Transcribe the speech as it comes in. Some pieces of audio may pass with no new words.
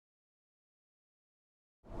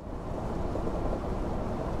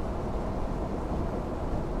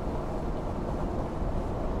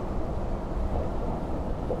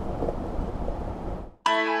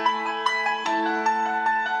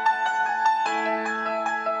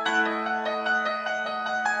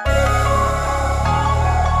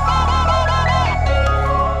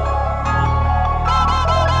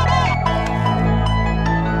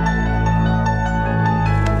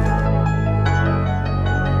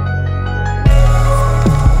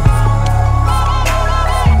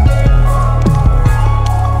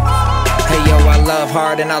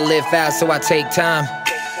hard and I live fast, so I take time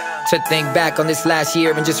to think back on this last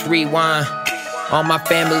year and just rewind. All my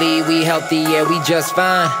family, we healthy, yeah, we just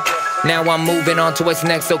fine. Now I'm moving on to what's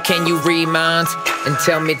next, so can you read minds? And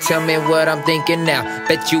tell me what I'm thinking now.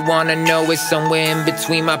 Bet you wanna know it's somewhere in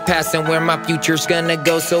between my past and where my future's gonna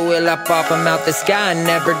go. So will I fall from out the sky and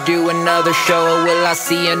never do another show? Or will I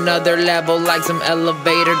see another level like some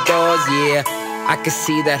elevator doors? Yeah, I could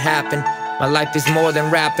see that happen. My life is more than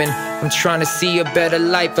rapping. I'm trying to see a better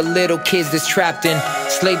life for little kids that's trapped in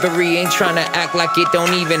slavery. Ain't trying to act like it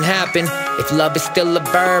don't even happen. If love is still a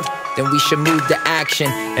verb, then we should move to action.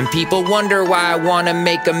 And people wonder why I wanna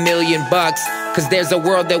make $1 million bucks. Cause there's a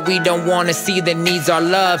world that we don't wanna see that needs our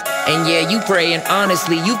love. And yeah, you pray and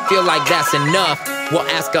honestly you feel like that's enough. Well,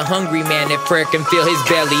 ask a hungry man if prayer can fill his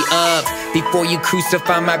belly up. Before you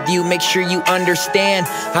crucify my view, make sure you understand.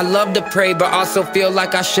 I love to pray, but also feel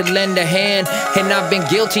like I should lend a hand. And I've been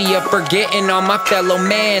guilty of forgetting all my fellow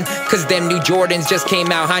man. Cause them new Jordans just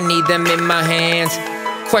came out, I need them in my hands.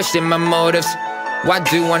 Question my motives, why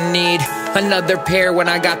do I need another pair when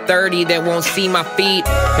I got 30 that won't see my feet?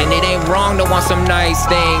 And it ain't wrong to want some nice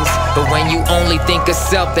things, but when you only think of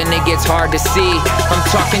self, then it gets hard to see. I'm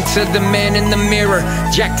talking to the man in the mirror.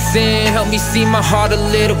 Jackson, help me see my heart a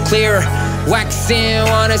little clearer. Waxing,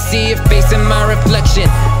 wanna see it facing my reflection.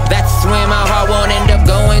 That's when my heart won't end up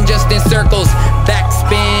going just in circles.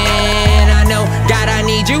 Backspin, I know, God, I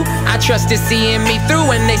need you. I trust is seeing me through.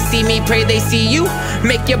 When they see me, pray they see you.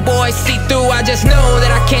 Make your boy see through. I just know that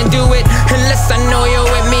I can't do it unless I know you're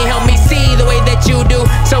with me. Help me see the way that you do,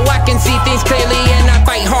 so I can see things clearly. And I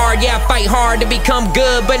fight hard, yeah, I fight hard to become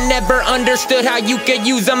good, but never understood how you could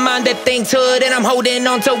use a mind that thinks hood. And I'm holding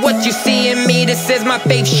on to what you see in me that says my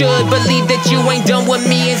faith should believe that you ain't done with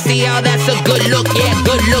me. And see how that's a good look, yeah,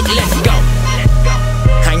 good look, let's go.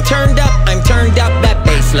 I'm turned up, that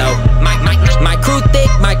bass low. My crew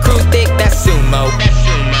thick, that sumo.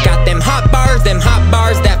 Got them hot bars,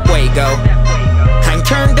 that fuego. I'm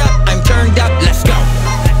turned up, let's go.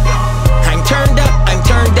 I'm turned up,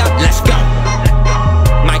 let's go.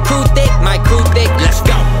 My crew thick, let's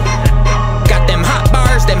go. Got them hot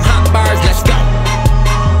bars, let's go.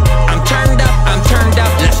 I'm turned up,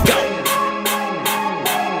 let's go.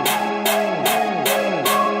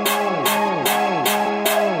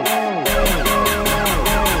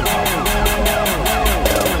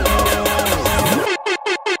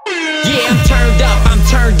 I'm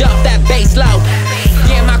turned up, that bass low.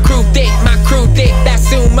 Yeah, my crew thick, that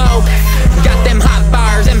sumo. Got them hot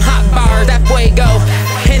bars, that fuego.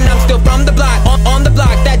 And I'm still from the block, on the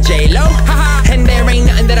block, that J-Lo. Haha, and there ain't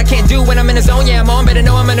nothing that I can't do when I'm in the zone. Yeah, I'm on, better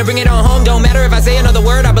know I'm gonna bring it on home. Don't matter if I say another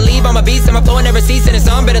word, I believe I'm a beast. And my flow never cease, and it's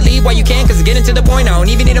on, better leave while you can. Cause it's getting to the point, I don't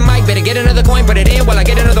even need a mic. Better get another coin, put it in while I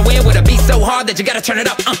get another win. With a beat so hard that you gotta turn it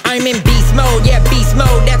up. I'm in beast mode, yeah, beast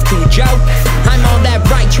mode, that's Cujo. I'm on that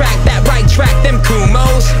right track, them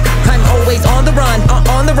Kumos. I'm always on the run,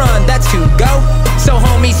 that's to go. So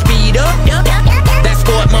homie, speed up, that's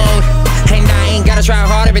sport mode. And I ain't gotta try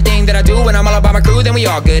hard, everything that I do when I'm all about my crew, then we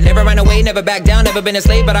all good. Never run away, never back down, never been a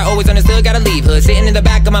slave, but I always understood, gotta leave hood. Sitting in the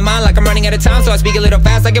back of my mind like I'm running out of time, so I speak a little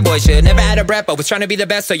fast like a boy should. Never had a breath, always trying to be the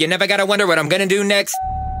best, so you never gotta wonder what I'm gonna do next.